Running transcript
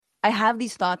I have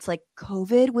these thoughts like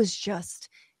COVID was just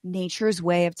nature's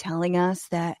way of telling us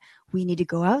that we need to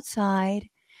go outside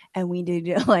and we need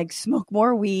to like smoke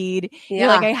more weed. Yeah. You know,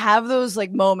 like I have those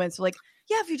like moments like,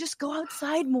 yeah, if you just go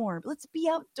outside more, let's be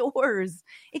outdoors.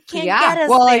 It can't get us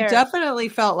well, there. I definitely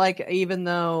felt like, even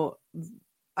though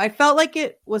I felt like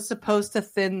it was supposed to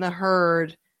thin the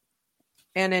herd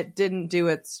and it didn't do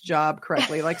its job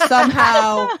correctly. Like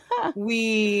somehow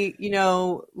we, you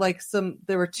know, like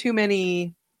there were too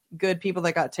many good people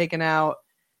that got taken out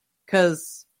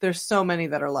because there's so many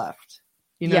that are left.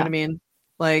 You know what I mean?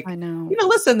 Like, I know. You know,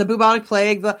 listen, the bubonic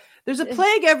plague, there's a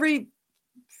plague every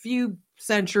few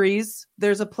centuries.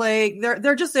 There's a plague.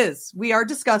 There just is. We are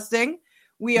disgusting.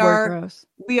 We're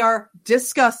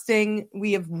disgusting.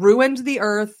 We have ruined the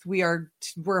earth. we're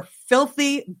a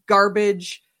filthy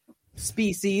garbage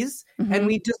species, and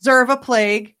we deserve a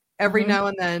plague every now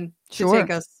and then to take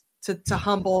us to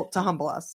humble us.